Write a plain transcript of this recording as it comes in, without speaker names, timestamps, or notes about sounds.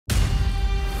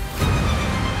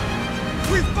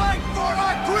We fight for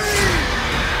our queen!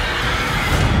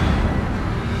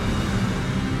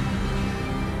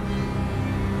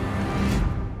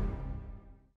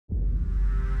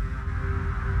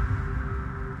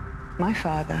 My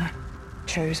father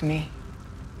chose me,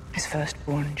 his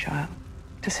firstborn child,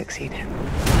 to succeed him.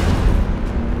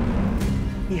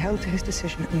 He held to his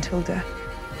decision until death.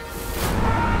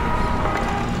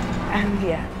 And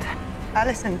yet,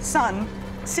 Alicent's son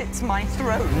sits my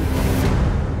throne.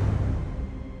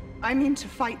 I mean to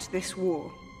fight this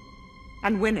war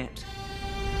and win it.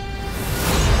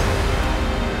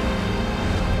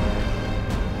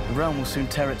 The realm will soon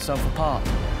tear itself apart.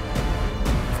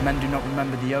 If men do not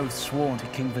remember the oath sworn to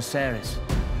King Viserys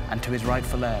and to his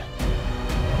rightful heir.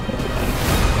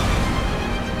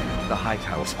 The High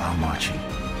Towers are marching.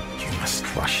 You must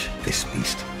crush this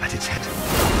beast at its head.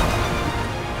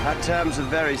 Our terms are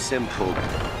very simple.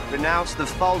 Renounce the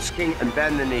false king and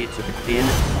bend the knee to the king,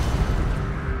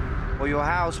 or your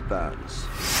house burns.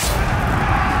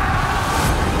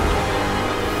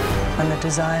 When the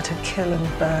desire to kill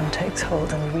and burn takes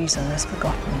hold and reason is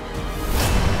forgotten,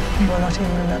 we will not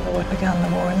even remember what began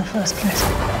the war in the first place.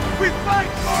 We fight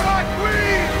for our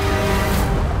queen!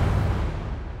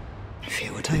 I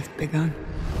fear what I've begun.